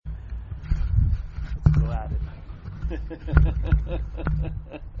Do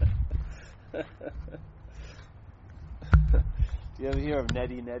you ever hear of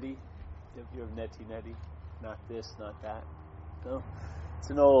neti neti? Do you ever hear of neti neti? Not this, not that. No? It's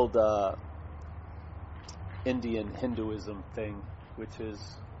an old Indian Hinduism thing, which is,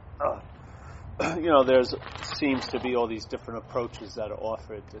 there's seems to be all these different approaches that are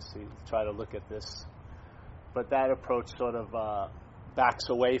offered to try to look at this. But that approach sort of backs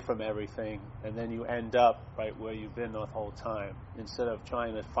away from everything, and then you end up right where you've been the whole time. Instead of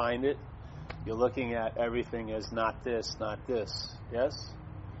trying to find it, you're looking at everything as not this, yes?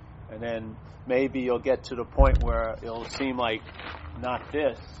 And then maybe you'll get to the point where it'll seem like not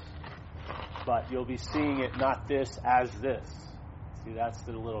this, but you'll be seeing it not this as this. See, that's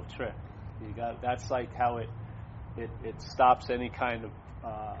the little trick. That's like how it stops any kind of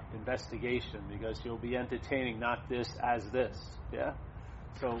investigation, because you'll be entertaining not this as this, yeah?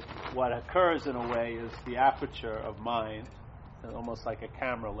 So what occurs in a way is the aperture of mind, almost like a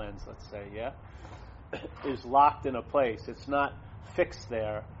camera lens, let's say, yeah, is locked in a place. It's not fixed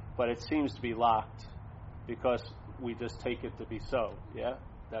there, but it seems to be locked because we just take it to be so, yeah?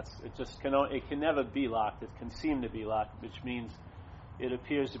 It can never be locked. It can seem to be locked, which means it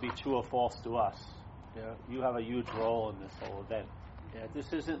appears to be true or false to us. Yeah? You have a huge role in this whole event. Yeah?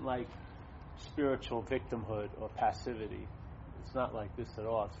 This isn't like spiritual victimhood or passivity. It's not like this at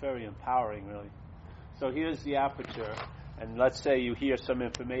all. It's very empowering, really. So here's the aperture, and let's say you hear some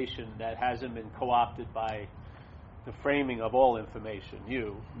information that hasn't been co-opted by the framing of all information.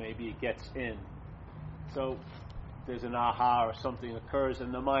 Maybe it gets in. So there's an aha or something occurs,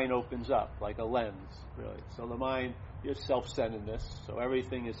 and the mind opens up like a lens, really. So the mind, your self-centeredness, so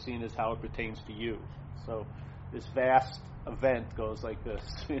everything is seen as how it pertains to you. So this vast event goes like this.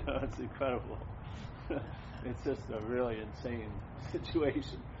 It's incredible. It's just a really insane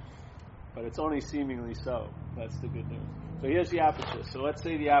situation. But it's only seemingly so. That's the good news. So here's the aperture. So let's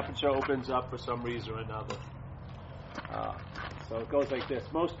say the aperture opens up for some reason or another. So it goes like this.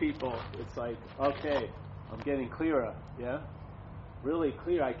 Most people, it's like, okay, I'm getting clearer, yeah? Really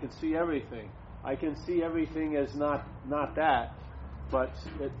clear. I can see everything. I can see everything as not that, but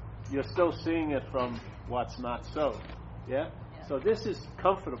you're still seeing it from what's not so, yeah? So this is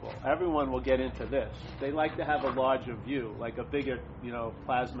comfortable. Everyone will get into this. They like to have a larger view, like a bigger,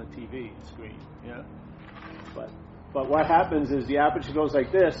 plasma TV screen, yeah? But what happens is the aperture goes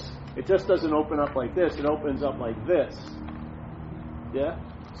like this. It just doesn't open up like this. It opens up like this, yeah?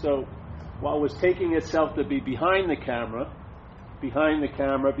 So what was taking itself to be behind the camera,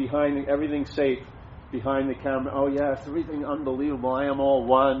 everything's safe, behind the camera. Oh yes, everything unbelievable. I am all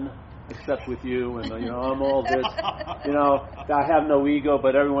one, except with you, and I'm all this. I have no ego,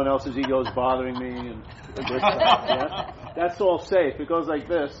 but everyone else's ego is bothering me, and this stuff. Yeah, that's all safe. It goes like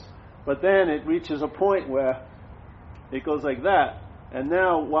this, but then it reaches a point where it goes like that, and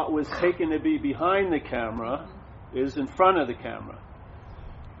now what was taken to be behind the camera is in front of the camera.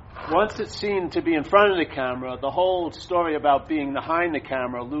 Once it's seen to be in front of the camera, the whole story about being behind the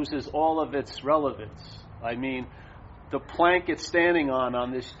camera loses all of its relevance. I mean, the plank it's standing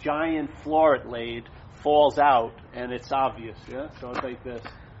on this giant floor it laid, falls out, and it's obvious, yeah? So it's like this.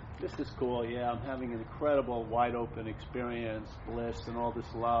 This is cool, yeah, I'm having an incredible wide-open experience, bliss, and all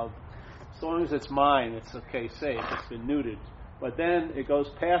this love. As long as it's mine, it's okay, safe, it's been neutered. But then it goes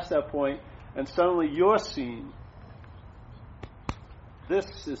past that point, and suddenly you're seen. This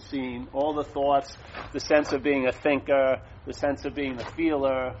is seen, all the thoughts, the sense of being a thinker, the sense of being the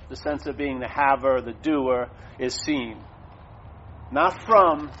feeler, the sense of being the haver, the doer, is seen. Not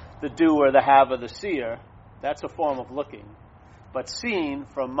from the doer, the haver, the seer. That's a form of looking. But seen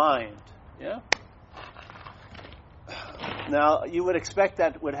from mind. Yeah? Now, you would expect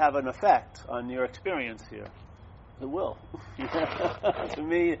that would have an effect on your experience here. It will. To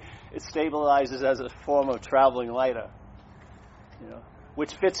me, it stabilizes as a form of traveling lighter.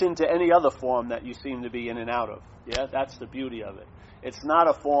 Which fits into any other form that you seem to be in and out of. Yeah, that's the beauty of it. It's not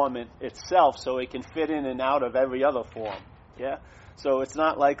a form itself, so it can fit in and out of every other form. Yeah, so it's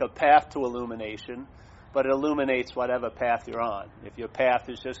not like a path to illumination, but it illuminates whatever path you're on. If your path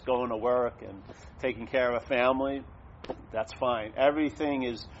is just going to work and taking care of a family, that's fine. Everything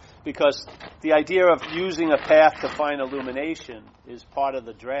is, because the idea of using a path to find illumination is part of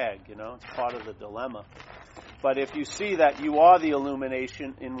the drag, it's part of the dilemma. But if you see that you are the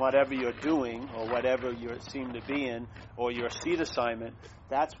illumination in whatever you're doing or whatever you seem to be in or your seed assignment,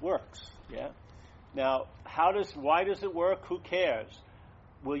 that works. Yeah. Now, why does it work? Who cares?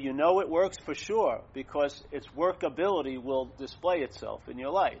 Well, you know it works for sure because its workability will display itself in your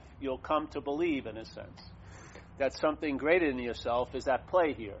life. You'll come to believe, in a sense, that something greater than yourself is at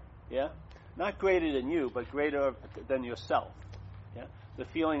play here. Yeah. Not greater than you, but greater than yourself. Yeah? The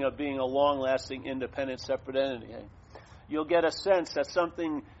feeling of being a long-lasting, independent, separate entity. You'll get a sense that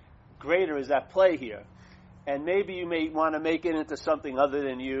something greater is at play here. And maybe you may want to make it into something other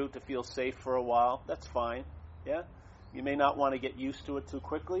than you to feel safe for a while. That's fine. Yeah? You may not want to get used to it too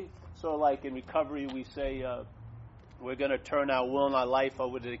quickly. So like in recovery, we say we're going to turn our will and our life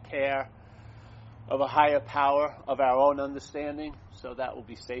over to the care of a higher power of our own understanding, so that will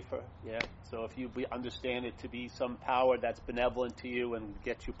be safer. Yeah. So if you understand it to be some power that's benevolent to you and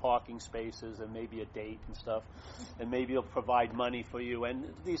get you parking spaces and maybe a date and stuff, and maybe it'll provide money for you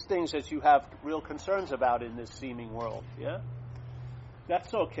and these things that you have real concerns about in this seeming world. Yeah.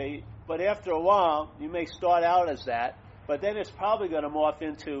 That's okay. But after a while, you may start out as that, but then it's probably going to morph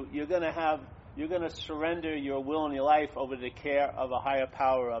into you're going to surrender your will and your life over to the care of a higher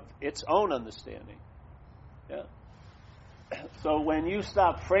power of its own understanding. Yeah. So when you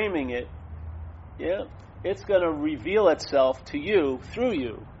stop framing it, yeah, it's going to reveal itself to you, through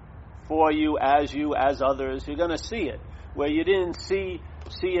you, for you, as others. You're going to see it. Where you didn't see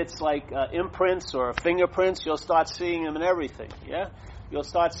its like imprints or fingerprints, you'll start seeing them in everything. Yeah. You'll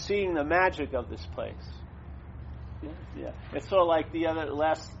start seeing the magic of this place. Yeah. It's sort of like the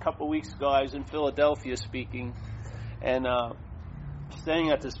last couple of weeks ago, I was in Philadelphia speaking, and staying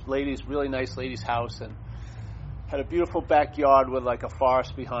at this really nice lady's house, and had a beautiful backyard with like a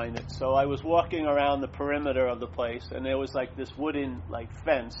forest behind it. So I was walking around the perimeter of the place, and there was like this wooden like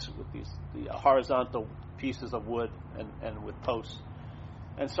fence with the horizontal pieces of wood and with posts.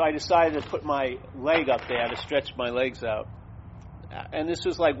 And so I decided to put my leg up there to stretch my legs out. And this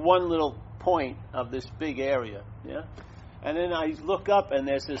was like one little point of this big area, yeah. And then I look up, and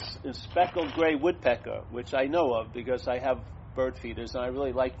there's this speckled gray woodpecker, which I know of because I have bird feeders, and I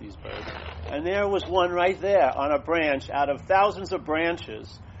really like these birds. And there was one right there on a branch out of thousands of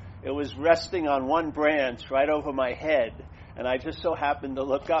branches. It was resting on one branch right over my head, and I just so happened to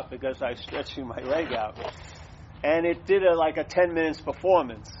look up because I was stretching my leg out. And it did like a 10 minutes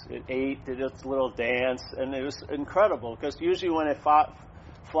performance. It ate, did its little dance, and it was incredible because usually when it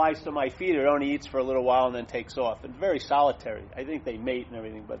flies to my feet, it only eats for a little while and then takes off. And very solitary. I think they mate and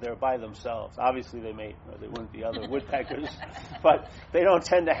everything, but they're by themselves. Obviously they mate, or there wouldn't be other woodpeckers. But they don't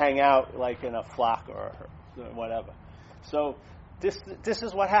tend to hang out like in a flock or whatever. So this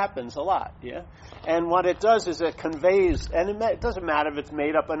is what happens a lot, yeah? And what it does is it conveys, and it doesn't matter if it's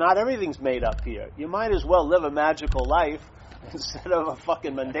made up or not. Everything's made up here. You might as well live a magical life instead of a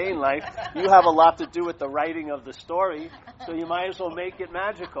fucking mundane life. You have a lot to do with the writing of the story, so you might as well make it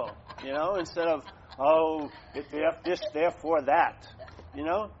magical, you know, instead of, this, therefore that, you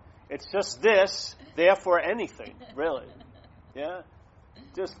know? It's just this, therefore anything, really, yeah?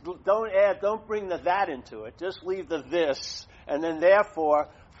 Just don't bring the that into it. Just leave the this, and then therefore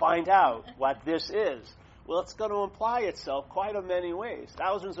find out what this is. Well, it's going to imply itself quite in many ways,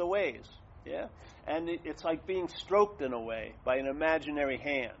 thousands of ways, yeah? And it's like being stroked in a way by an imaginary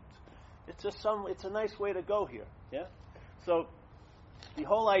hand. It's just it's a nice way to go here, yeah? So the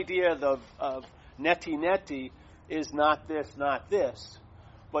whole idea of neti is not this.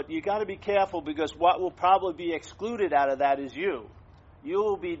 But you got to be careful because what will probably be excluded out of that is you. You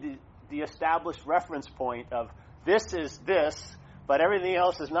will be the established reference point of this is this, but everything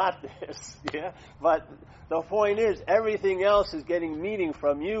else is not this, yeah? But the point is everything else is getting meaning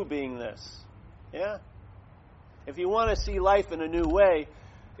from you being this. Yeah? If you want to see life in a new way,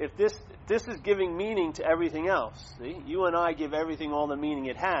 if this is giving meaning to everything else. See? You and I give everything all the meaning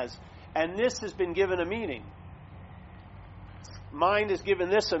it has. And this has been given a meaning. Mind has given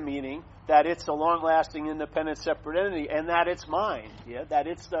this a meaning, that it's a long-lasting, independent, separate entity, and that it's mind. Yeah? That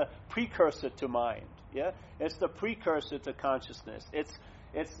it's the precursor to mind. Yeah? It's the precursor to consciousness.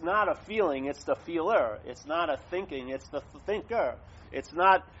 It's not a feeling, it's the feeler. It's not a thinking, it's the thinker. It's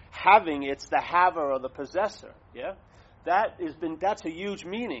not having, it's the haver or the possessor. Yeah? That's a huge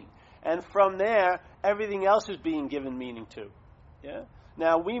meaning. And from there, everything else is being given meaning to. Yeah?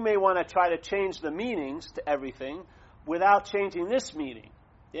 Now, we may want to try to change the meanings to everything without changing this meaning.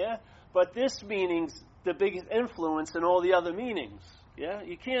 Yeah? But this meaning's the biggest influence in all the other meanings. Yeah?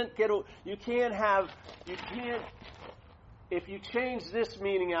 If you change this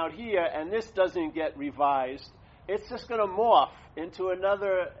meaning out here and this doesn't get revised, it's just going to morph into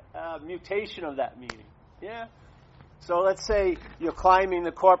another mutation of that meaning. Yeah? So let's say you're climbing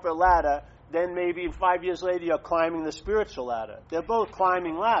the corporate ladder, then maybe 5 years later you're climbing the spiritual ladder. They're both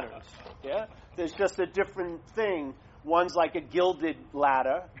climbing ladders. Yeah? There's just a different thing. One's like a gilded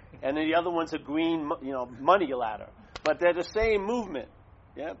ladder, and then the other one's a green, money ladder. But they're the same movement.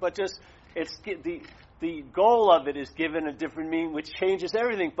 Yeah? But just it's the goal of it is given a different meaning, which changes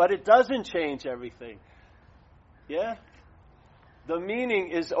everything, but it doesn't change everything. Yeah? The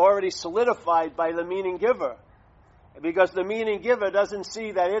meaning is already solidified by the meaning giver, because the meaning giver doesn't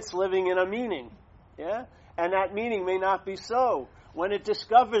see that it's living in a meaning. Yeah? And that meaning may not be so. When it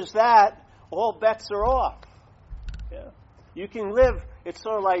discovers that, all bets are off. Yeah? You can live, it's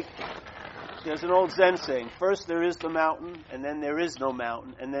sort of like, there's an old Zen saying, first there is the mountain, and then there is no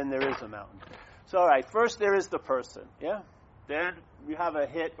mountain, and then there is a mountain. So, all right, first there is the person, yeah? Then you have a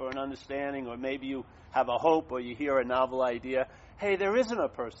hit or an understanding, or maybe you have a hope, or you hear a novel idea. Hey, there isn't a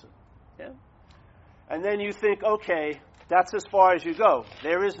person, yeah? And then you think, okay, that's as far as you go.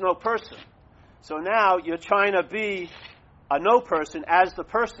 There is no person. So now you're trying to be a no person as the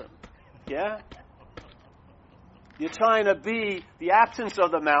person, yeah? You're trying to be the absence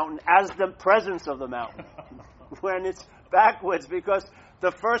of the mountain as the presence of the mountain. When it's backwards, because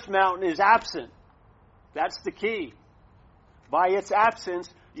the first mountain is absent. That's the key. By its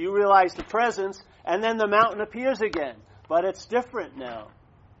absence, you realize the presence, and then the mountain appears again. But it's different now.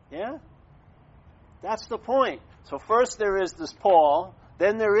 Yeah? That's the point. So first there is this Paul,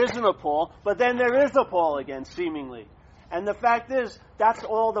 then there isn't a Paul, but then there is a Paul again, seemingly. And the fact is, that's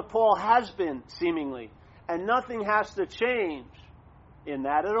all the Paul has been, seemingly. And nothing has to change in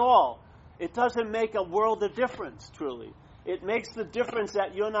that at all. It doesn't make a world of difference, truly. It makes the difference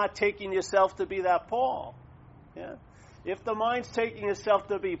that you're not taking yourself to be that Paul. Yeah? If the mind's taking itself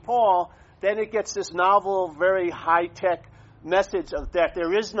to be Paul, then it gets this novel, very high-tech message of that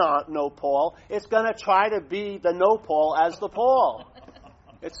there is no Paul. It's going to try to be the no Paul as the Paul.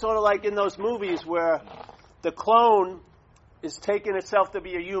 It's sort of like in those movies where the clone is taking itself to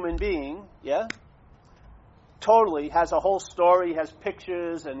be a human being, yeah? Totally, has a whole story, has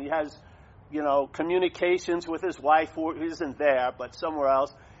pictures, and he has, communications with his wife who isn't there, but somewhere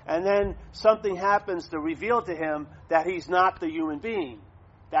else. And then something happens to reveal to him that he's not the human being,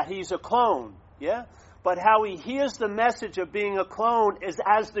 that he's a clone, yeah? But how he hears the message of being a clone is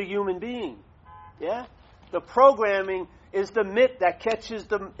as the human being, yeah? The programming is the myth that catches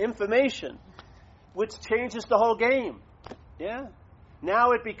the information, which changes the whole game, yeah?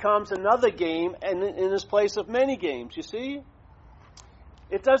 Now it becomes another game, and in this place of many games, you see?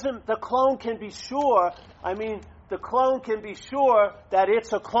 The clone can be sure, the clone can be sure that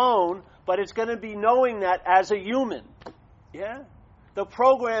it's a clone, but it's going to be knowing that as a human, yeah? The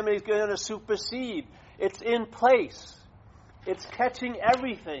program is going to supersede. It's in place. It's catching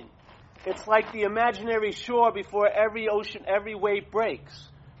everything. It's like the imaginary shore before every ocean, every wave breaks.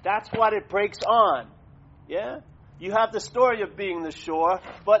 That's what it breaks on, yeah? You have the story of being the shore,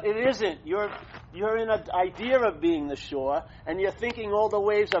 but it isn't. You're in an idea of being the shore, and you're thinking all the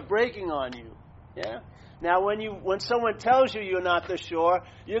waves are breaking on you. Yeah? Now, when someone tells you you're not the shore,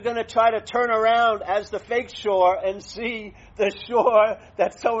 you're going to try to turn around as the fake shore and see the shore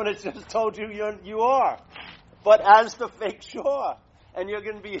that someone has just told you you are, but as the fake shore. And you're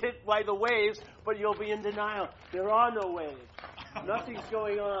going to be hit by the waves, but you'll be in denial. There are no waves. Nothing's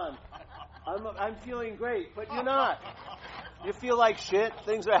going on. I'm feeling great, but you're not. You feel like shit.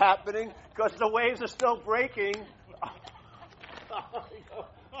 Things are happening because the waves are still breaking.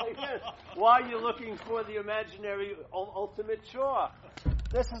 Like this, while you're looking for the imaginary ultimate shore.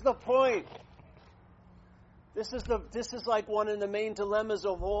 This is the point. This is like one of the main dilemmas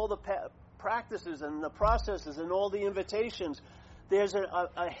of all the practices and the processes and all the invitations. There's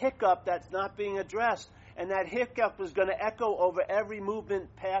a hiccup that's not being addressed. And that hiccup is going to echo over every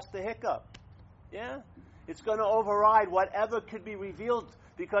movement past the hiccup. Yeah? It's going to override whatever could be revealed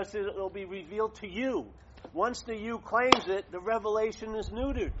because it'll be revealed to you. Once the you claims it, the revelation is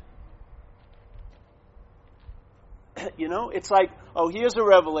neutered. It's like, here's a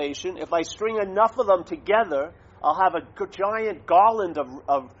revelation. If I string enough of them together, I'll have a giant garland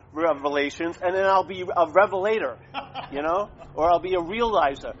of revelations, and then I'll be a revelator, or I'll be a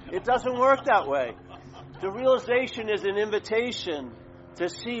realizer. It doesn't work that way. The realization is an invitation to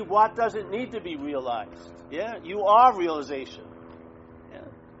see what doesn't need to be realized. Yeah? You are realization. Yeah?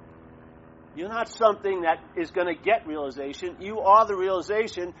 You're not something that is going to get realization. You are the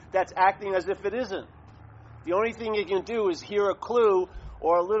realization that's acting as if it isn't. The only thing you can do is hear a clue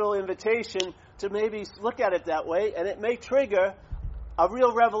or a little invitation to maybe look at it that way, and it may trigger a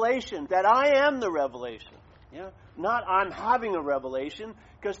real revelation that I am the revelation. Yeah? Not I'm having a revelation,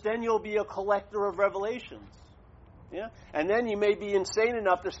 because then you'll be a collector of revelations. Yeah? And then you may be insane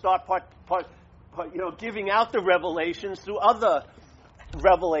enough to start giving out the revelations to other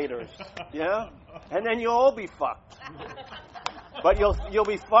revelators. Yeah? And then you'll all be fucked. But you'll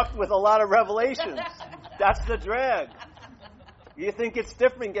be fucked with a lot of revelations. That's the drag. You think it's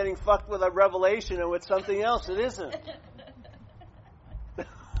different getting fucked with a revelation and with something else. It isn't.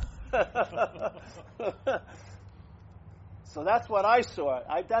 So that's what I saw.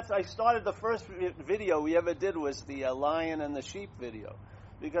 I started the first video we ever did was the lion and the sheep video,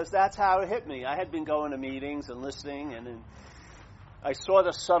 because that's how it hit me. I had been going to meetings and listening, and I saw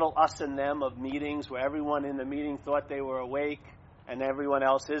the subtle us and them of meetings where everyone in the meeting thought they were awake and everyone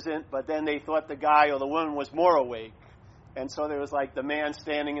else isn't, but then they thought the guy or the woman was more awake. And so there was like the man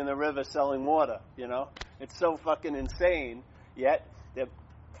standing in the river selling water, you know? It's so fucking insane, yet they're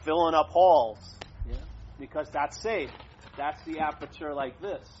filling up halls, yeah? Because that's safe. That's the aperture like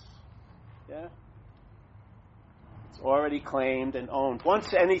this, yeah? It's already claimed and owned.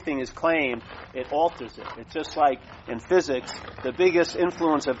 Once anything is claimed, it alters it. It's just like in physics, the biggest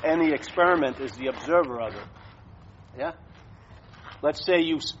influence of any experiment is the observer of it, yeah? Let's say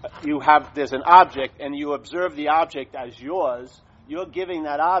there's an object and you observe the object as yours, you're giving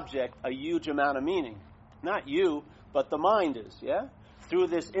that object a huge amount of meaning. Not you, but the mind is, yeah? Through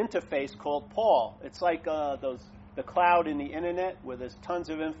this interface called Paul. It's like the cloud in the internet where there's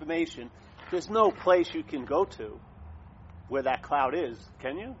tons of information. There's no place you can go to where that cloud is,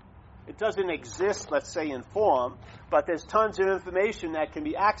 can you? It doesn't exist, let's say, in form, but there's tons of information that can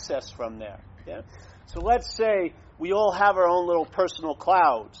be accessed from there, yeah? So let's say we all have our own little personal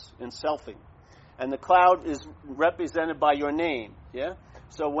clouds in selfing. And the cloud is represented by your name, yeah?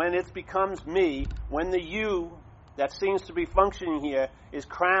 So when it becomes me, when the you that seems to be functioning here is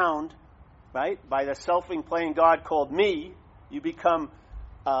crowned, right, by the selfing playing God called me, you become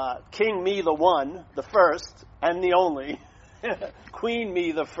King Me the one, the first, and the only. Queen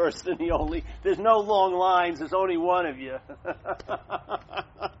Me the first and the only. There's no long lines, there's only one of you.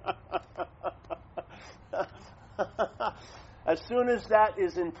 As soon as that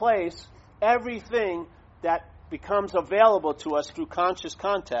is in place, everything that becomes available to us through conscious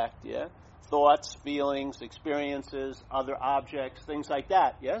contact, yeah, thoughts, feelings, experiences, other objects, things like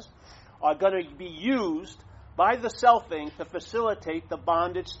that, yes, are going to be used by the selfing to facilitate the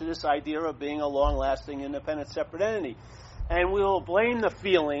bondage to this idea of being a long-lasting, independent, separate entity. And we will blame the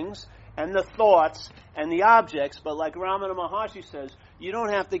feelings and the thoughts and the objects, but like Ramana Maharshi says, you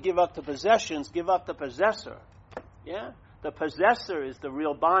don't have to give up the possessions, give up the possessor. Yeah? The possessor is the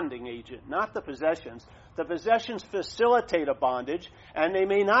real bonding agent, not the possessions. The possessions facilitate a bondage, and they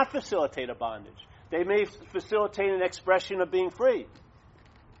may not facilitate a bondage. They may facilitate an expression of being free.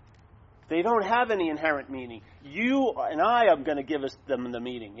 They don't have any inherent meaning. You and I am going to give them the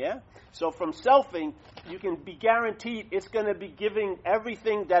meaning, yeah? So from selfing, you can be guaranteed it's going to be giving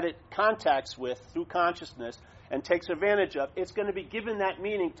everything that it contacts with through consciousness and takes advantage of, it's going to be given that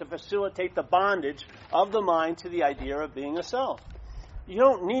meaning to facilitate the bondage of the mind to the idea of being a self. You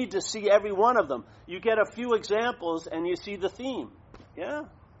don't need to see every one of them. You get a few examples and you see the theme. Yeah?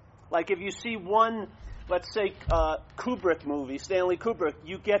 Like if you see one, let's say, Kubrick movie, Stanley Kubrick,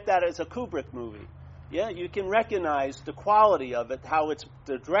 you get that as a Kubrick movie. Yeah? You can recognize the quality of it, how it's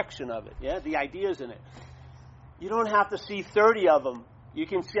the direction of it, yeah? The ideas in it. You don't have to see 30 of them. You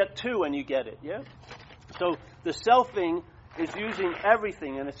can get 2 and you get it, yeah? So the selfing is using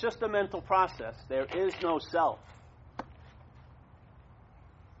everything, and it's just a mental process. There is no self.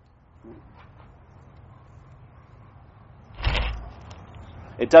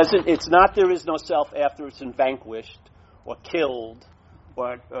 It's not there is no self after it's been vanquished or killed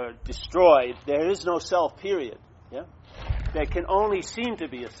or destroyed. There is no self, period. Yeah? There can only seem to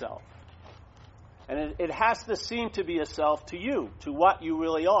be a self. And it has to seem to be a self to you, to what you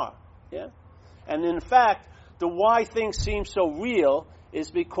really are. Yeah? And in fact, the why things seem so real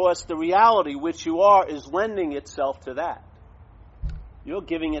is because the reality which you are is lending itself to that. You're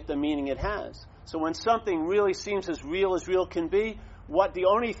giving it the meaning it has. So when something really seems as real can be, the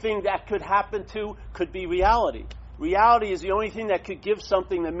only thing that could happen to could be reality. Reality is the only thing that could give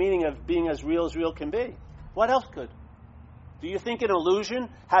something the meaning of being as real can be. What else could? Do you think an illusion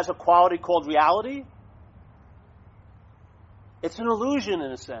has a quality called reality? It's an illusion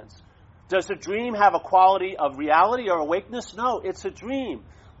in a sense. Does a dream have a quality of reality or awakeness? No, it's a dream.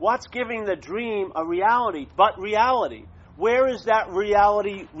 What's giving the dream a reality but reality? Where is that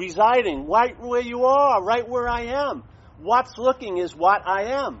reality residing? Right where you are, right where I am. What's looking is what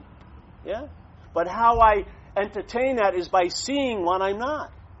I am. Yeah? But how I entertain that is by seeing what I'm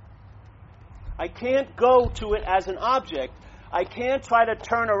not. I can't go to it as an object. I can't try to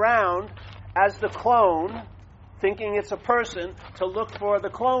turn around as the clone, thinking it's a person, to look for the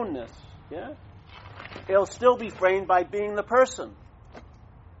cloneness. Yeah? It'll still be framed by being the person.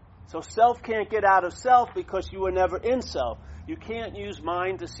 So self can't get out of self because you were never in self. You can't use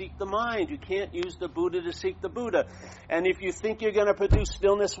mind to seek the mind. You can't use the Buddha to seek the Buddha. And if you think you're going to produce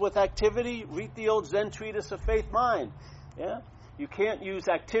stillness with activity, read the old Zen treatise of Faith Mind. Yeah? You can't use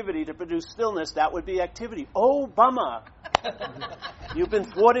activity to produce stillness. That would be activity. Oh, bummer. You've been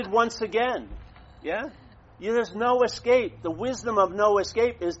thwarted once again. Yeah? There's no escape. The wisdom of no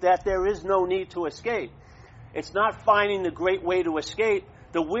escape is that there is no need to escape. It's not finding the great way to escape.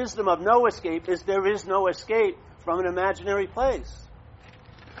 The wisdom of no escape is there is no escape from an imaginary place.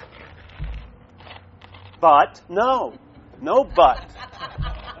 But, no but.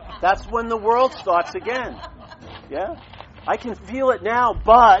 That's when the world starts again. Yeah? I can feel it now,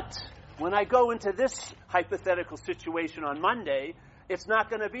 but when I go into this hypothetical situation on Monday, it's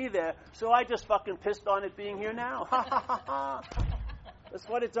not going to be there, so I just fucking pissed on it being here now. Ha ha ha ha. That's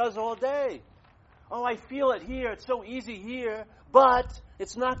what it does all day. Oh, I feel it here. It's so easy here, but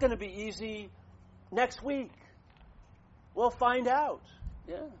it's not going to be easy next week. We'll find out.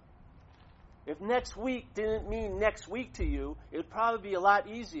 Yeah. If next week didn't mean next week to you, it would probably be a lot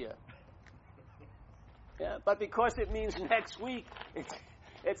easier. Yeah, but because it means next week, it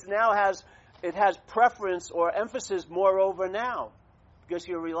has preference or emphasis moreover now. Because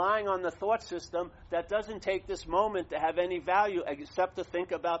you're relying on the thought system that doesn't take this moment to have any value except to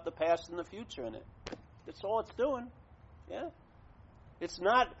think about the past and the future in it. That's all it's doing. Yeah. It's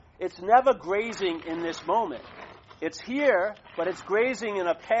never grazing in this moment. It's here, but it's grazing in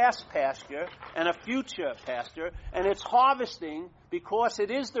a past pasture and a future pasture, and it's harvesting, because it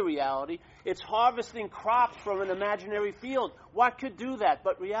is the reality, it's harvesting crops from an imaginary field. What could do that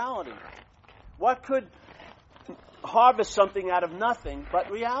but reality? What could harvest something out of nothing but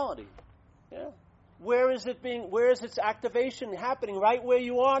reality? Yeah. Where is its activation happening? Right where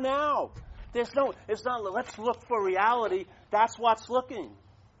you are now. It's not, let's look for reality. That's what's looking.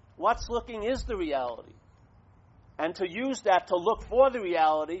 What's looking is the reality. And to use that to look for the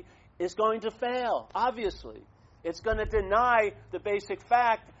reality is going to fail, obviously. It's going to deny the basic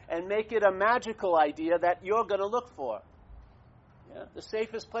fact and make it a magical idea that you're going to look for. Yeah? The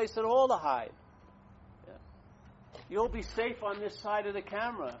safest place at all to hide. Yeah? You'll be safe on this side of the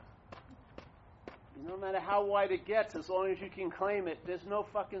camera. No matter how wide it gets, as long as you can claim it, there's no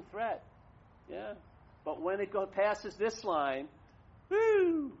fucking threat. Yeah? But when it passes this line,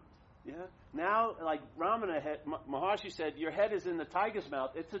 woo! Yeah. Now, like Ramana Maharshi said, your head is in the tiger's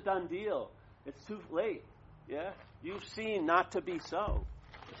mouth. It's a done deal. It's too late. Yeah. You've seen not to be so.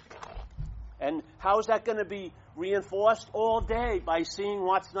 And how is that going to be reinforced all day by seeing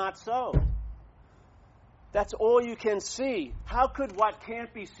what's not so? That's all you can see. How could what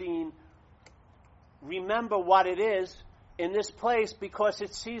can't be seen remember what it is in this place, because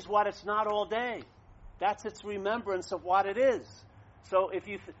it sees what it's not all day? That's its remembrance of what it is. So if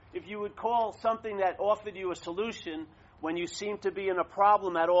you would call something that offered you a solution when you seem to be in a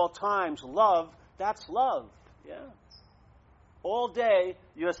problem at all times love, that's love. Yeah. All day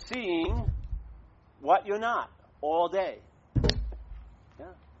you're seeing what you're not. All day.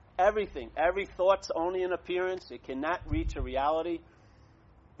 Yeah. Everything. Every thought's only an appearance. It cannot reach a reality.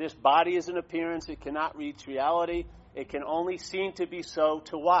 This body is an appearance. It cannot reach reality. It can only seem to be so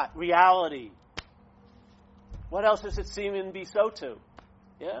to what? Reality. What else does it seem to be so to?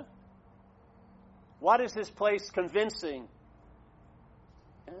 Yeah? What is this place convincing?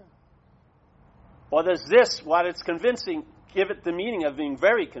 Yeah. Or does this, what it's convincing, give it the meaning of being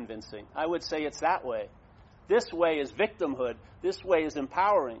very convincing? I would say it's that way. This way is victimhood. This way is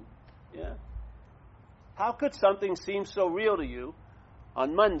empowering. Yeah? How could something seem so real to you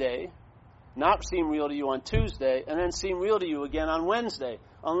on Monday, not seem real to you on Tuesday, and then seem real to you again on Wednesday,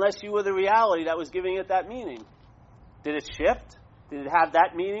 unless you were the reality that was giving it that meaning? Did it shift? Did it have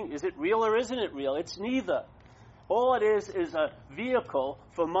that meaning? Is it real or isn't it real? It's neither. All it is a vehicle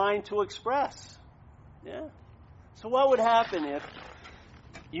for mind to express. Yeah? So what would happen if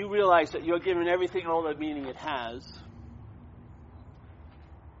you realize that you're giving everything all the meaning it has,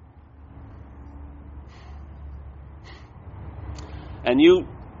 and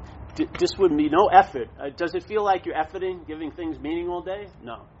this would be no effort. Does it feel like you're efforting, giving things meaning all day?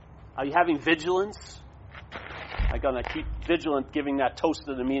 No. Are you having vigilance? I'm going to keep vigilant, giving that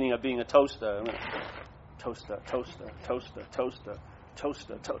toaster the meaning of being a toaster. Toaster.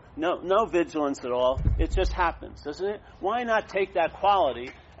 No vigilance at all. It just happens, doesn't it? Why not take that quality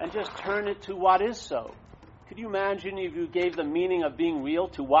and just turn it to what is so? Could you imagine if you gave the meaning of being real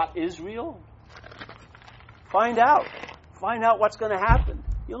to what is real? Find out. Find out what's going to happen.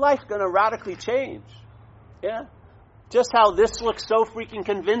 Your life's going to radically change. Yeah? Just how this looks so freaking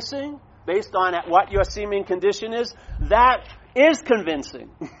convincing, based on what your seeming condition is, that is convincing.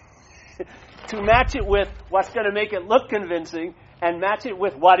 to match it with what's going to make it look convincing and match it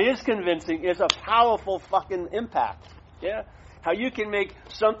with what is convincing is a powerful fucking impact. Yeah? How you can make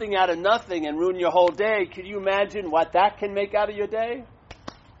something out of nothing and ruin your whole day. Can you imagine what that can make out of your day?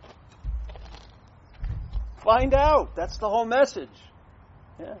 Find out. That's the whole message.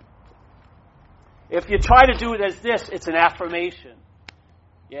 Yeah. If you try to do it as this, it's an affirmation.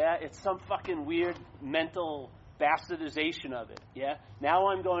 Yeah, it's some fucking weird mental bastardization of it. Yeah, now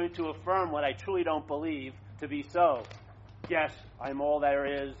I'm going to affirm what I truly don't believe to be so. Yes, I'm all there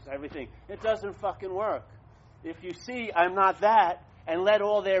is, everything. It doesn't fucking work. If you see I'm not that, and let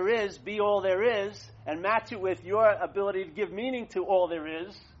all there is be all there is, and match it with your ability to give meaning to all there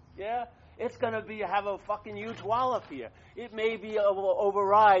is, yeah, it's going to have a fucking huge wallop here. It may be able to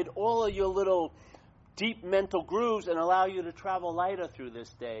override all of your little deep mental grooves and allow you to travel lighter through this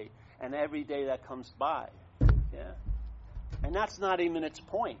day and every day that comes by. Yeah? And that's not even its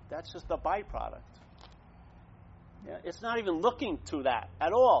point. That's just a byproduct. Yeah? It's not even looking to that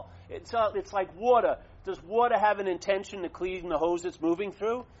at all. It's like water. Does water have an intention to clean the hose it's moving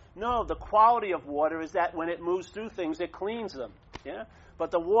through? No, the quality of water is that when it moves through things, it cleans them. Yeah?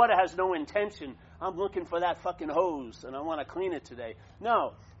 But the water has no intention. I'm looking for that fucking hose and I want to clean it today.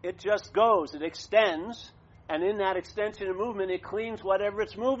 No, it just goes. It extends, and in that extension and movement, it cleans whatever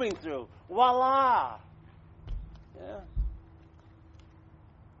it's moving through. Voila! Yeah.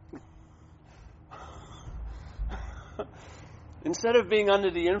 Instead of being under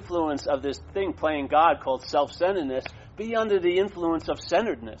the influence of this thing playing God called self-centeredness, be under the influence of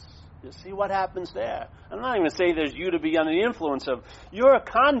centeredness. You see what happens there. I'm not even saying there's you to be under the influence of. You're a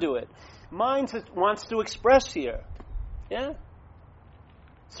conduit. Mind wants to express here. Yeah?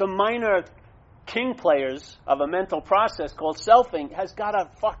 Some minor king players of a mental process called selfing has got a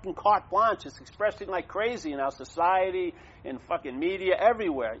fucking carte blanche. It's expressing like crazy in our society, in fucking media,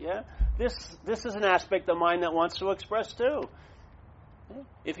 everywhere. Yeah? This is an aspect of mind that wants to express too. Yeah?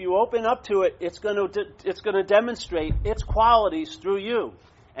 If you open up to it, it's going to demonstrate its qualities through you.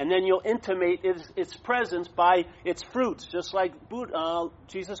 And then you'll intimate its presence by its fruits, just like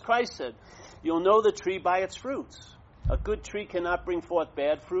Jesus Christ said. You'll know the tree by its fruits. A good tree cannot bring forth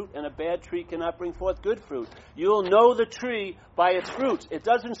bad fruit, and a bad tree cannot bring forth good fruit. You'll know the tree by its fruits. It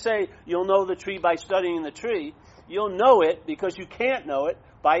doesn't say you'll know the tree by studying the tree. You'll know it because you can't know it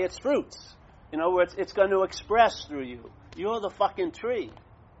by its fruits. In other words, it's going to express through you. You're the fucking tree.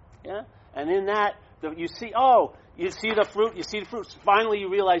 Yeah? And in that, you see the fruit. Finally you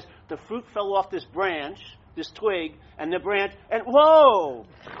realize the fruit fell off this branch, this twig, and the branch, and whoa!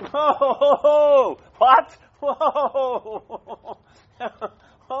 Whoa! What? Whoa!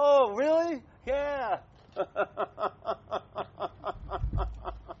 Oh, really? Yeah.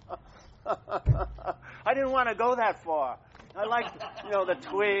 I didn't want to go that far. I like, the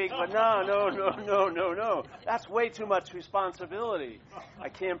twig, but no. That's way too much responsibility. I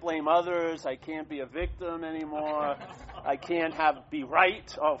can't blame others. I can't be a victim anymore. I can't be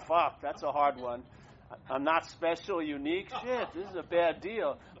right. Oh, fuck, that's a hard one. I'm not special, unique. Shit, this is a bad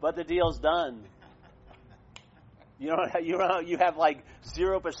deal. But the deal's done. You have like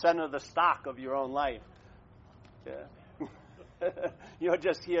 0% of the stock of your own life. Yeah. You're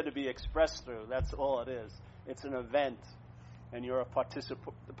just here to be expressed through. That's all it is. It's an event. And you're a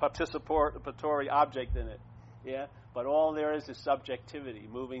participatory object in it. Yeah? But all there is subjectivity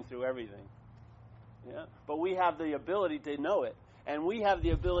moving through everything. Yeah? But we have the ability to know it. And we have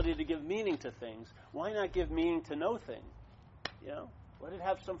the ability to give meaning to things. Why not give meaning to no thing? Let it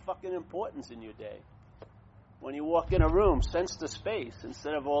have some fucking importance in your day. When you walk in a room, sense the space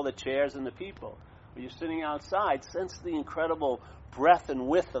instead of all the chairs and the people. When you're sitting outside, sense the incredible breadth and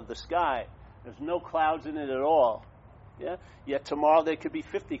width of the sky. There's no clouds in it at all. Yeah? Yet tomorrow there could be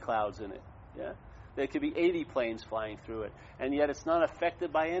 50 clouds in it. Yeah? There could be 80 planes flying through it. And yet it's not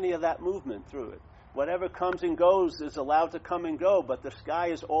affected by any of that movement through it. Whatever comes and goes is allowed to come and go, but the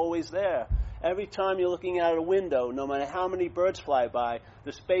sky is always there. Every time you're looking out a window, no matter how many birds fly by,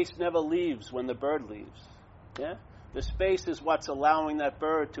 the space never leaves when the bird leaves. Yeah? The space is what's allowing that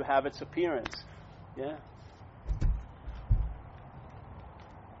bird to have its appearance. Yeah?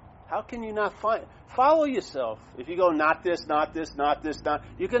 How can you not follow yourself? If you go, not this, not this, not this, not,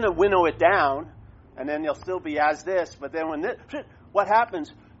 you're going to winnow it down, and then you'll still be as this. But then what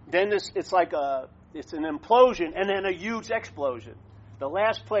happens? Then it's like it's an implosion and then a huge explosion. The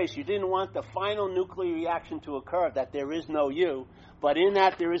last place, you didn't want the final nuclear reaction to occur, that there is no you. But in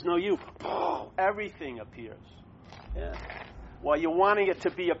that there is no you, everything appears. Yeah. While you're wanting it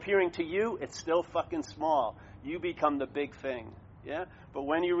to be appearing to you, it's still fucking small. You become the big thing. Yeah? But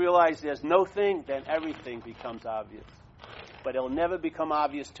when you realize there's no thing, then everything becomes obvious. but it'll never become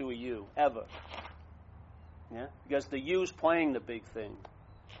obvious to a you, ever. Yeah? Because the you's playing the big thing.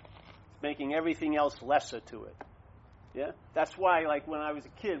 It's making everything else lesser to it. Yeah? That's why, like, when I was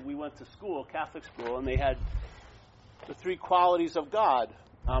a kid, we went to school, Catholic school, and they had the three qualities of God: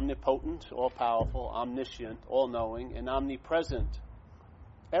 omnipotent, all-powerful, omniscient, all-knowing, and omnipresent,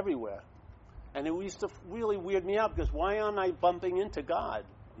 everywhere. And it used to really weird me out, because why aren't I bumping into God?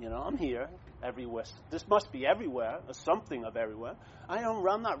 You know, I'm here, everywhere. This must be everywhere, or something of everywhere.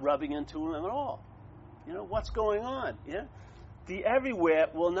 I'm not rubbing into him at all. You know, what's going on? Yeah? The everywhere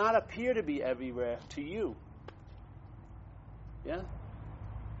will not appear to be everywhere to you. Yeah?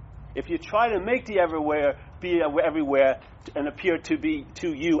 If you try to make the everywhere be everywhere and appear to be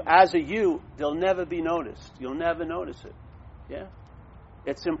to you as a you, they'll never be noticed. You'll never notice it. Yeah?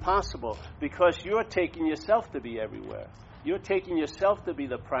 It's impossible, because you're taking yourself to be everywhere. You're taking yourself to be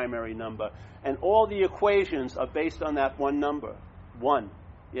the primary number, and all the equations are based on that one number, 1.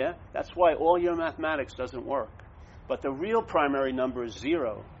 Yeah? That's why all your mathematics doesn't work. But the real primary number is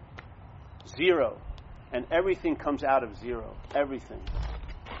 0. 0. And everything comes out of 0. Everything.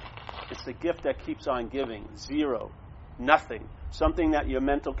 It's the gift that keeps on giving. 0. Nothing. Something that your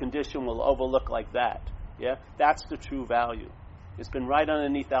mental condition will overlook like that. Yeah? That's the true value. It's been right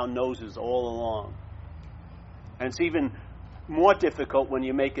underneath our noses all along. And it's even more difficult when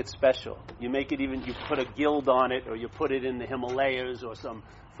you make it special. You make it even, you put a guild on it, or you put it in the Himalayas, or some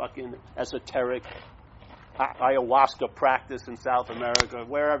fucking esoteric ayahuasca practice in South America,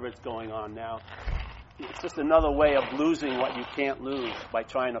 wherever it's going on now. It's just another way of losing what you can't lose by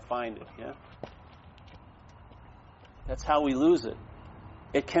trying to find it. Yeah? That's how we lose it.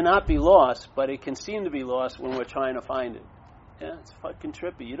 It cannot be lost, but it can seem to be lost when we're trying to find it. Yeah, it's fucking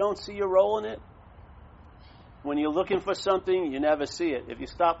trippy. You don't see your role in it. When you're looking for something, you never see it. If you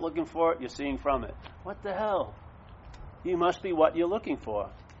stop looking for it, you're seeing from it. What the hell? You must be what you're looking for.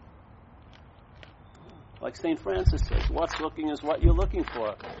 Like St. Francis says, what's looking is what you're looking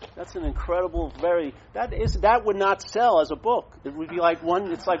for. That's an incredible, that would not sell as a book. It would be like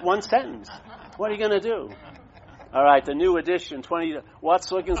it's like one sentence. What are you going to do? All right, the new edition,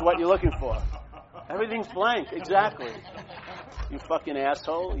 what's looking is what you're looking for. Everything's blank, exactly. You fucking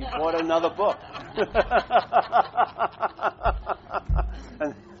asshole, you bought another book.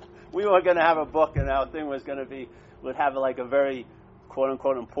 And we were going to have a book, and our thing was going to be, would have like a very,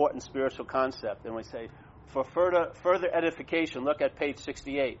 quote-unquote, important spiritual concept. And we say, for further edification, look at page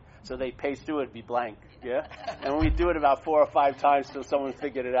 68. So they page through it, it'd be blank. Yeah? And we do it about 4 or 5 times till someone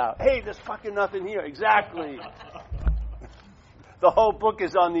figured it out. Hey, there's fucking nothing here. Exactly. The whole book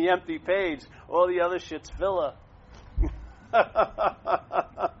is on the empty page. All the other shit's filler.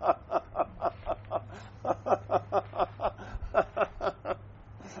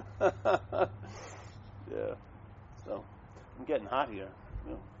 Yeah. So, I'm getting hot here.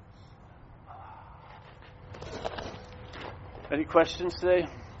 Yeah. Any questions today?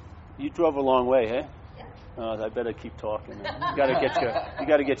 You drove a long way, eh? I better keep talking. You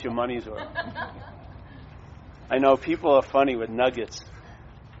got to get your money's worth. I know people are funny with nuggets.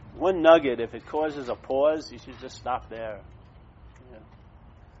 One nugget, if it causes a pause, you should just stop there. Yeah.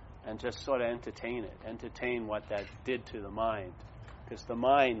 And just sort of entertain it. Entertain what that did to the mind. Because the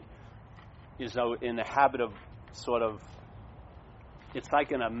mind is in the habit of sort of, it's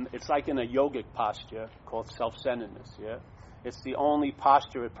like in a yogic posture called self-centeredness, yeah? It's the only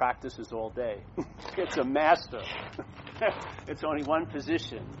posture it practices all day. It's a master. It's only one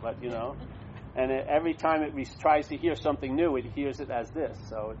position, but, you know. And every time it tries to hear something new, it hears it as this.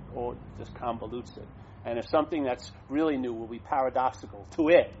 So it all just convolutes it. And if something that's really new will be paradoxical to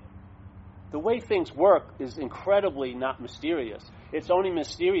it. The way things work is incredibly not mysterious. It's only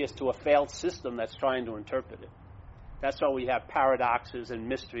mysterious to a failed system that's trying to interpret it. That's why we have paradoxes and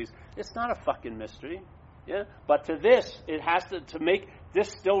mysteries. It's not a fucking mystery. Yeah? But to this, it has to make this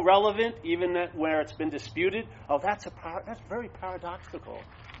still relevant, even where it's been disputed. Oh, that's very paradoxical,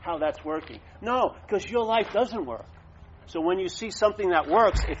 how that's working. No, because your life doesn't work. So when you see something that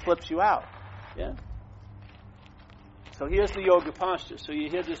works, it flips you out. Yeah? So here's the yoga posture. So you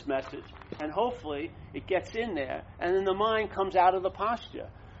hear this message, and hopefully it gets in there, and then the mind comes out of the posture.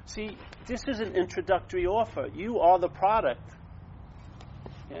 See, this is an introductory offer. You are the product.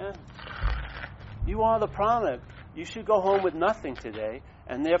 Yeah? You are the product. You should go home with nothing today,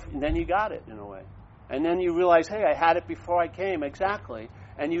 and then you got it in a way. And then you realize, hey, I had it before I came. Exactly.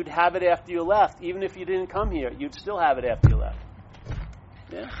 And you'd have it after you left. Even if you didn't come here, you'd still have it after you left.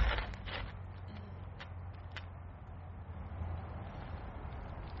 Yeah?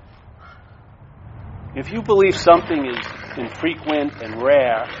 If you believe something is infrequent and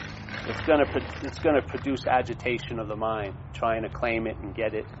rare, it's going to produce agitation of the mind, trying to claim it and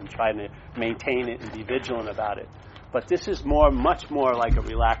get it and trying to maintain it and be vigilant about it. But this is much more like a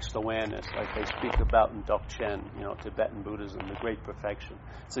relaxed awareness, like they speak about in Dzogchen, Tibetan Buddhism, the great perfection.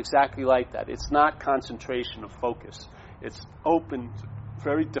 It's exactly like that. It's not concentration of focus. It's open,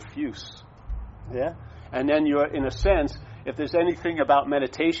 very diffuse. Yeah? And then you're, in a sense, if there's anything about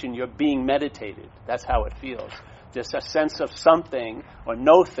meditation, you're being meditated. That's how it feels. Just a sense of something or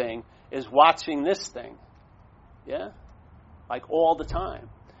no thing is watching this thing. Yeah? Like all the time.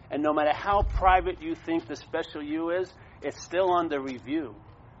 And no matter how private you think the special you is, it's still under review.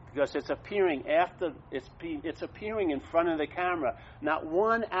 Because it's appearing it's appearing in front of the camera. Not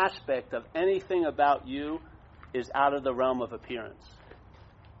one aspect of anything about you is out of the realm of appearance.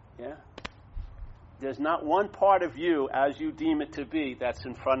 Yeah? There's not one part of you as you deem it to be that's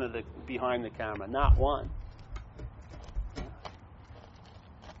behind the camera. Not one.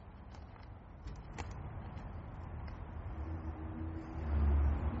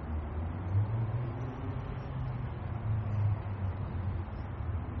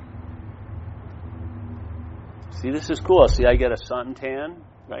 See, this is cool. See, I get a suntan,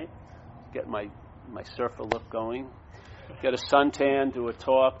 right? Get my surfer look going. Get a suntan, do a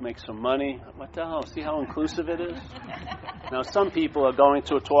talk, make some money. What the hell? See how inclusive it is? Now, some people are going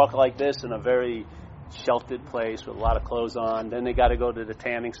to a talk like this in a very sheltered place with a lot of clothes on. Then they got to go to the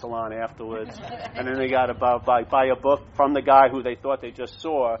tanning salon afterwards. And then they got to buy a book from the guy who they thought they just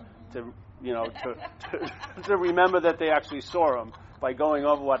saw to remember that they actually saw him by going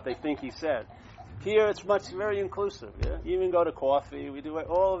over what they think he said. Here, it's very inclusive. Yeah? You even go to coffee. We do it.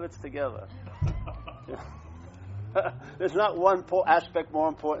 All of it's together. Yeah. There's not one aspect more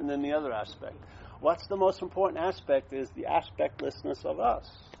important than the other aspect. What's the most important aspect is the aspectlessness of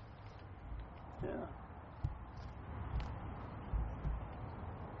us. Yeah.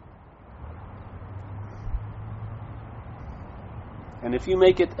 And if you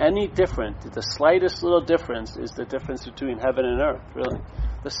make it any different, the slightest little difference is the difference between heaven and earth, really.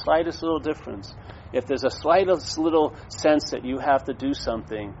 The slightest little difference. If there's a slightest little sense that you have to do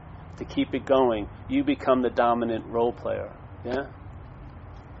something to keep it going, you become the dominant role player. Yeah?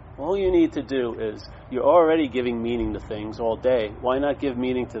 All you need to do is, you're already giving meaning to things all day. Why not give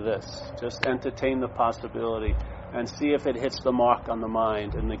meaning to this? Just entertain the possibility and see if it hits the mark on the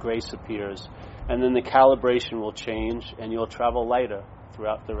mind and the grace appears. And then the calibration will change and you'll travel lighter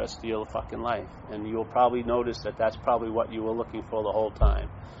throughout the rest of your fucking life. And you'll probably notice that that's probably what you were looking for the whole time.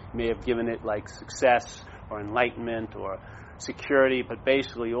 You may have given it like success or enlightenment or security, but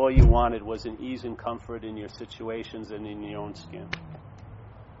basically all you wanted was an ease and comfort in your situations and in your own skin.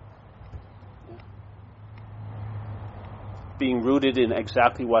 Yeah. Being rooted in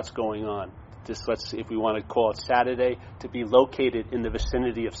exactly what's going on. Just let's see, if we want to call it Saturday, to be located in the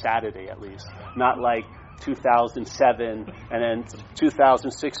vicinity of Saturday at least. Not like 2007 and then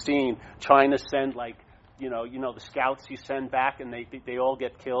 2016 trying to send the scouts you send back and they all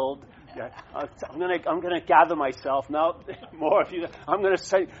get killed. Yeah. I'm gonna gather myself. No, more of you. I'm gonna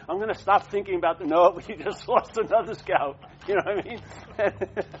stop thinking about you just lost another scout. You know what I mean?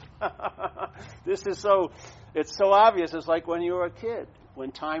 It's so obvious. It's like when you were a kid, when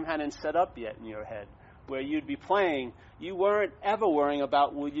time hadn't set up yet in your head, where you'd be playing, you weren't ever worrying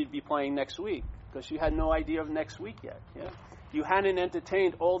about what you'd be playing next week, because you had no idea of next week yet. Yeah? You hadn't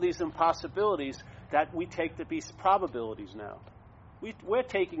entertained all these impossibilities that we take to be probabilities now. We're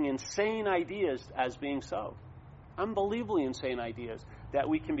taking insane ideas as being so. Unbelievably insane ideas that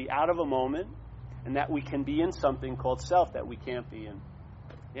we can be out of a moment and that we can be in something called self that we can't be in.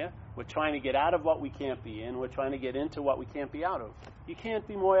 Yeah? We're trying to get out of what we can't be in. We're trying to get into what we can't be out of. You can't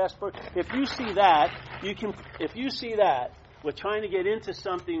be more aspirational. If you see that, we're trying to get into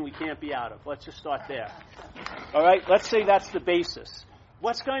something we can't be out of. Let's just start there. All right? Let's say that's the basis.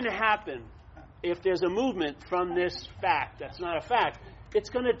 What's going to happen if there's a movement from this fact that's not a fact? It's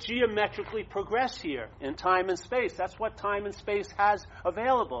going to geometrically progress here in time and space. That's what time and space has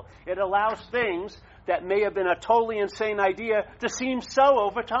available. It allows things that may have been a totally insane idea to seem so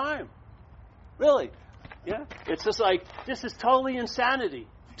over time. Really. Yeah? It's just like, this is totally insanity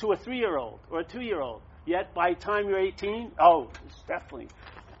to a 3-year-old or a 2-year-old. Yet by the time you're 18, it's definitely,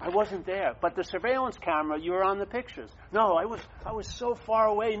 I wasn't there. But the surveillance camera, you were on the pictures. No, I was so far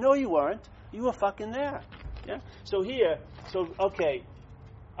away. No, you weren't. You were fucking there. Yeah? Okay.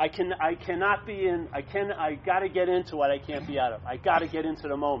 I gotta get into what I can't be out of. I gotta get into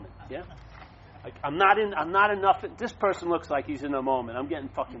the moment. Yeah? I'm not enough. This person looks like he's in the moment. I'm getting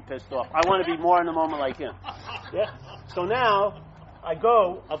fucking pissed off. I want to be more in the moment like him. Yeah? So now I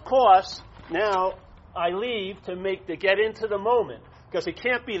go, of course, now I leave to get into the moment. because it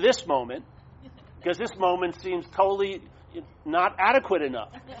can't be this moment, because this moment seems totally not adequate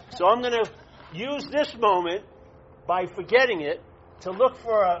enough. So I'm going to use this moment by forgetting it to look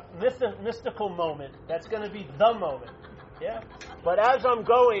for a mystical moment that's going to be the moment. Yeah? But as I'm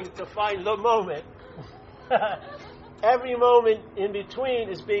going to find the moment, every moment in between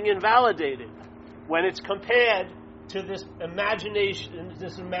is being invalidated when it's compared to this imagination,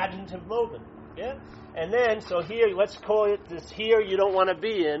 this imaginative moment. Yeah? And then, so here, let's call it this here you don't want to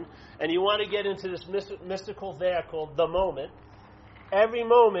be in, and you want to get into this mystical there called the moment. Every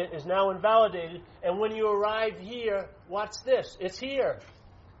moment is now invalidated, and when you arrive here, what's this? It's here.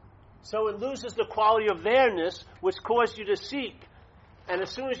 So it loses the quality of there-ness, which caused you to seek. And as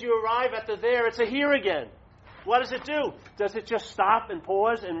soon as you arrive at the there, it's a here again. What does it do? Does it just stop and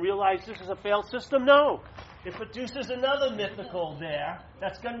pause and realize this is a failed system? No. It produces another mythical there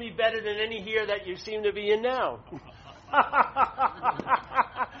that's going to be better than any here that you seem to be in now.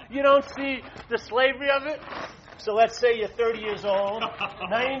 You don't see the slavery of it? So let's say you're 30 years old,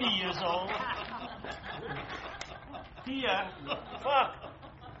 90 years old. Here, fuck.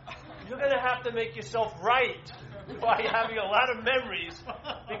 You're going to have to make yourself right by having a lot of memories,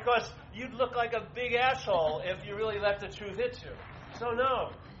 because you'd look like a big asshole if you really let the truth hit you. So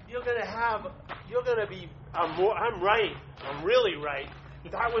no, you're going to be, I'm right, I'm really right.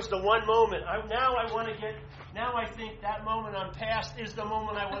 That was the one moment. Now I think that moment I'm past is the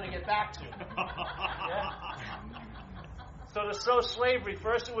moment I want to get back to. Yeah? So the soul slavery,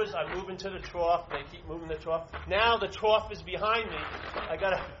 first it was I move into the trough, they keep moving the trough. Now the trough is behind me. I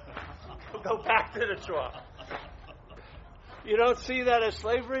got to go back to the trough. You don't see that as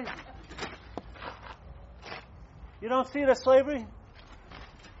slavery? You don't see it as slavery?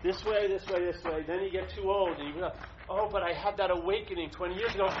 This way, this way, this way. Then you get too old and you go, oh, but I had that awakening 20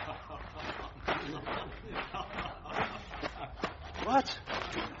 years ago. What?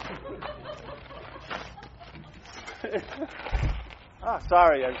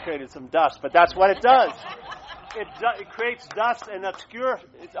 Sorry, I created some dust, but that's what it does. It creates dust and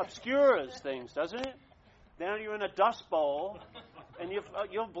it obscures things, doesn't it? Now you're in a dust bowl, and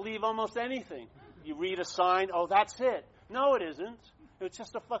you'll believe almost anything. You read a sign, oh, that's it. No, it isn't. It's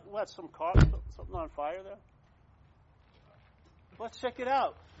just some car, something on fire there? Let's check it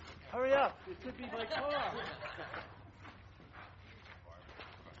out. Hurry up. It could be my car.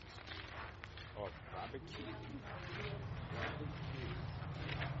 Oh, barbecue.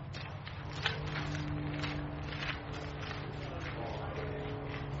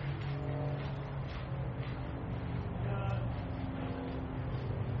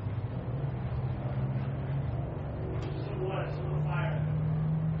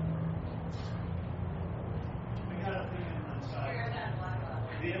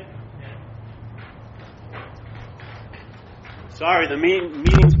 Sorry, the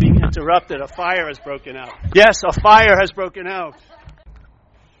meeting's being interrupted. A fire has broken out. Yes, a fire has broken out.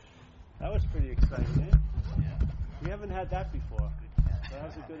 That was pretty exciting, eh? Yeah. We haven't had that before. So that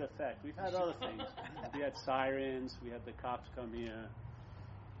was a good effect. We've had other things. We had sirens. We had the cops come here.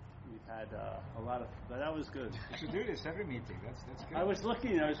 We've had a lot of... But that was good. We should do this every meeting. That's good. I was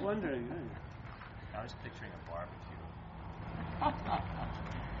looking. I was wondering. Hey. I was picturing a barbecue.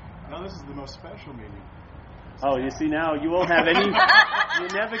 No, this is the most special meeting. Oh, you see now, you won't have any, you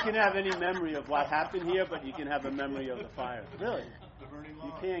never can have any memory of what happened here, but you can have a memory of the fire. Really?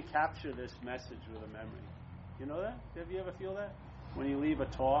 You can't capture this message with a memory. You know that? Have you ever feel that? When you leave a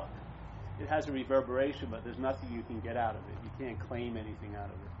talk, it has a reverberation, but there's nothing you can get out of it. You can't claim anything out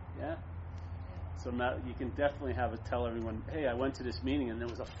of it. Yeah? So now you can definitely tell everyone, hey, I went to this meeting and there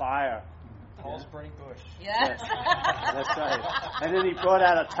was a fire. Paul's burning bush. Yes. That's right. And then he brought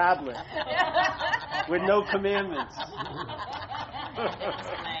out a tablet with no commandments.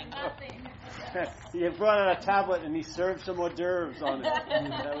 He brought out a tablet and he served some hors d'oeuvres on it.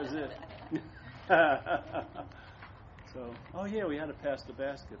 That was it. So, oh yeah, we had to pass the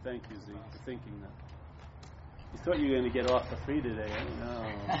basket. Thank you, Z, for thinking that. You thought you were going to get off the free today. No.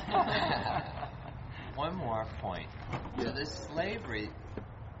 One more point. Yeah. So this slavery,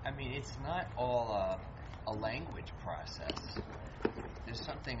 I mean, it's not all a language process. There's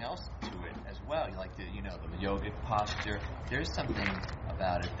something else to it as well. You like the yogic posture. There's something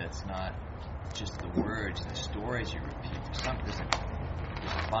about it that's not just the words, the stories you repeat. There's a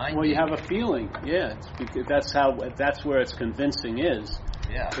binding. Well, you have a feeling. Yeah, it's because that's where its convincing is.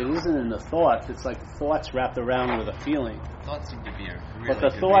 Yeah. It isn't in the thoughts. It's like thoughts wrapped around with a feeling. Thoughts seem to be a really but the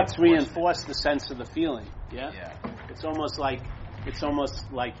good thoughts reinforce the sense of the feeling. Yeah. Yeah. It's almost like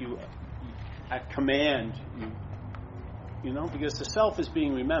you at command. Because the self is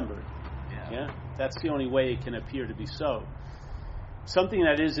being remembered. Yeah. Yeah. That's the only way it can appear to be so. something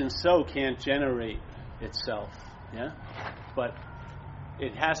that isn't so can't generate itself, yeah? But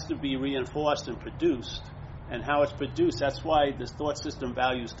it has to be reinforced and produced. And how it's produced, that's why this thought system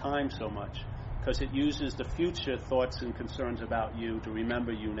values time so much, because it uses the future thoughts and concerns about you to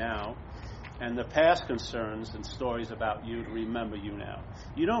remember you now, and the past concerns and stories about you to remember you now.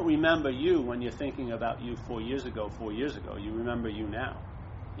 You don't remember you when you're thinking about you 4 years ago. You remember you now.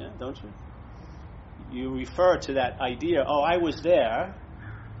 Yeah, don't you? You refer to that idea, oh, I was there.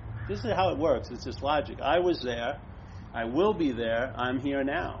 This is how it works. It's just logic. I was there. I will be there. I'm here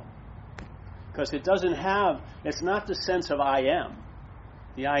now. Because it's not the sense of I am.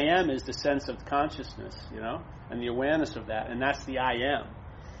 The I am is the sense of consciousness, and the awareness of that, and that's the I am.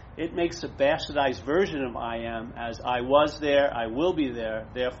 It makes a bastardized version of I am as I was there, I will be there,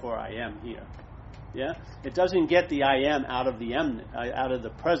 therefore I am here. Yeah? It doesn't get the I am out of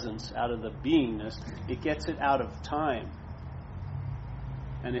the presence, out of the beingness. It gets it out of time.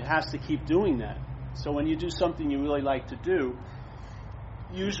 And it has to keep doing that. So when you do something you really like to do,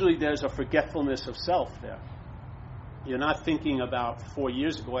 usually there's a forgetfulness of self there. You're not thinking about 4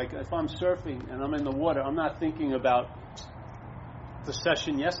 years ago. Like if I'm surfing and I'm in the water, I'm not thinking about the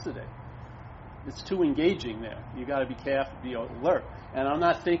session yesterday. It's too engaging there. You got to be careful, be alert. And I'm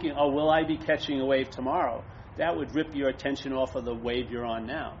not thinking, oh, will I be catching a wave tomorrow? That would rip your attention off of the wave you're on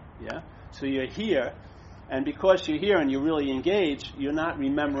now. Yeah. So you're here, and because you're here and you're really engaged, you're not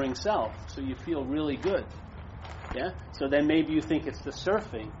remembering self. So you feel really good. Yeah. So then maybe you think it's the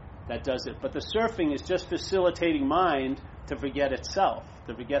surfing that does it, but the surfing is just facilitating mind to forget itself,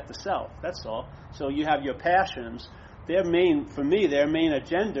 to forget the self. That's all. So you have your passions. Their main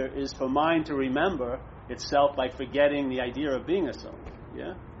agenda is for mind to remember itself by forgetting the idea of being a self.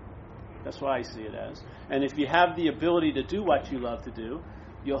 Yeah? That's what I see it as. And if you have the ability to do what you love to do,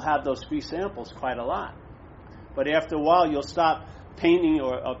 you'll have those free samples quite a lot. But after a while, you'll stop painting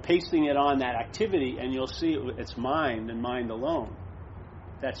or pasting it on that activity, and you'll see it's mind and mind alone.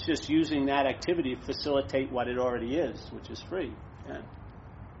 That's just using that activity to facilitate what it already is, which is free. Yeah?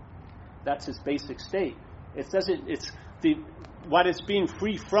 That's its basic state. What it's being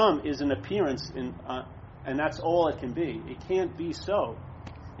free from is an appearance, and that's all it can be. It can't be so.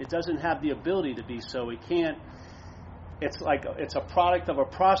 It doesn't have the ability to be so. It can't. It's a product of a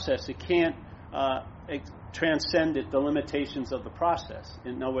process. It can't transcend the limitations of the process.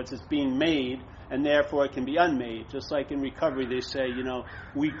 In other words, it's being made, and therefore it can be unmade. Just like in recovery, they say,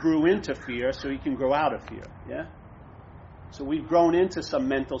 we grew into fear, so we can grow out of fear. Yeah. So we've grown into some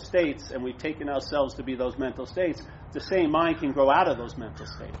mental states, and we've taken ourselves to be those mental states. The same mind can grow out of those mental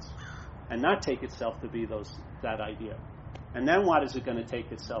states and not take itself to be that idea. And then what is it going to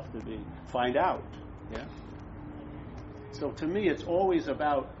take itself to be? Find out. Yeah. So to me, it's always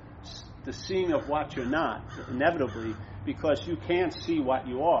about the seeing of what you're not, inevitably, because you can't see what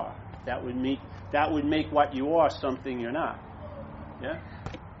you are. That would make what you are something you're not. Yeah.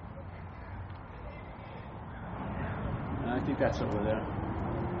 I think that's over there.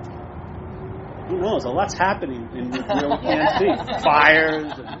 Who knows? A lot's happening in where we can't see.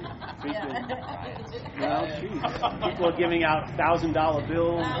 Fires and freaking, people are giving out $1,000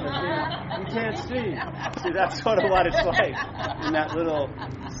 bills. We can't see. See, that's sort of what it's like in that little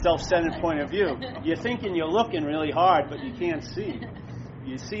self-centered point of view. You're thinking you're looking really hard, but you can't see.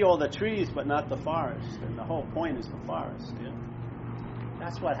 You see all the trees, but not the forest. And the whole point is the forest. Yeah?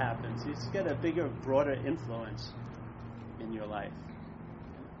 That's what happens. You just get a bigger, broader influence in your life.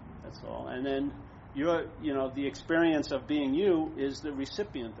 That's all. And then the experience of being you is the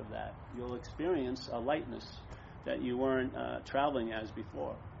recipient of that. You'll experience a lightness that you weren't traveling as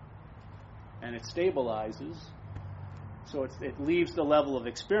before. And it stabilizes. So it leaves the level of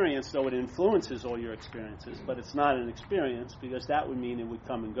experience, though it influences all your experiences, but it's not an experience because that would mean it would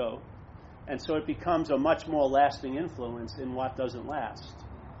come and go. And so it becomes a much more lasting influence in what doesn't last.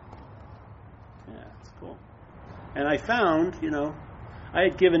 Yeah, it's cool. And I found, I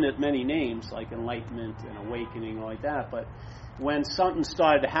had given it many names, like enlightenment and awakening, all like that, but when something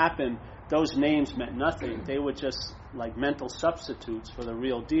started to happen, those names meant nothing. They were just like mental substitutes for the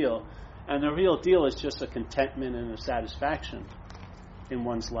real deal. And the real deal is just a contentment and a satisfaction in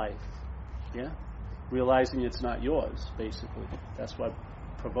one's life. Yeah? Realizing it's not yours, basically. That's what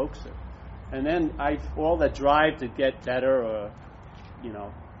provokes it. And then all that drive to get better or,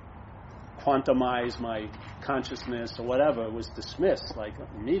 quantumize my consciousness or whatever was dismissed, like,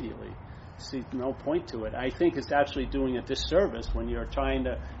 immediately. See, no point to it. I think it's actually doing a disservice when you're trying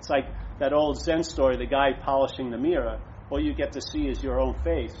to... It's like that old Zen story, the guy polishing the mirror. All you get to see is your own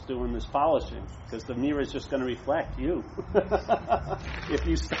face doing this polishing, because the mirror is just going to reflect you. If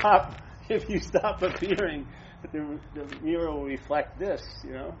you stop appearing, the mirror will reflect this,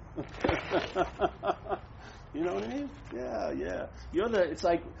 you know. You know what I mean? Yeah. It's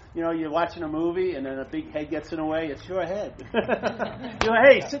like, you know, you're watching a movie and then a big head gets in the way. It's your head. You're like,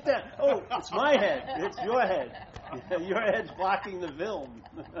 hey, sit down. Oh, it's my head. It's your head. Your head's blocking the film.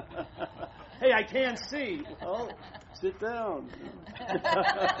 Hey, I can't see. Oh, sit down.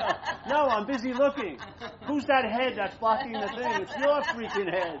 No, I'm busy looking. Who's that head that's blocking the thing? It's your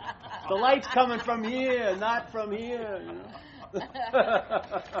freaking head. The light's coming from here, not from here. You know?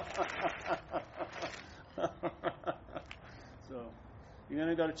 So, you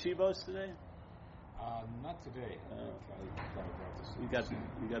gonna go to Chibo's today? Not today. You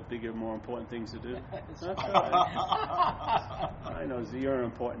got bigger, more important things to do. That's all right. I know, Z, you're an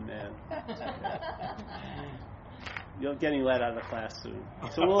important man. You're getting let out of the class soon.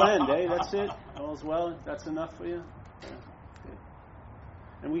 So we'll end, eh? That's it. All's well. That's enough for you. Yeah. Okay.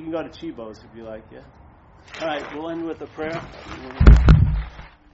 And we can go to Chibo's if you like. Yeah. All right. We'll end with a prayer.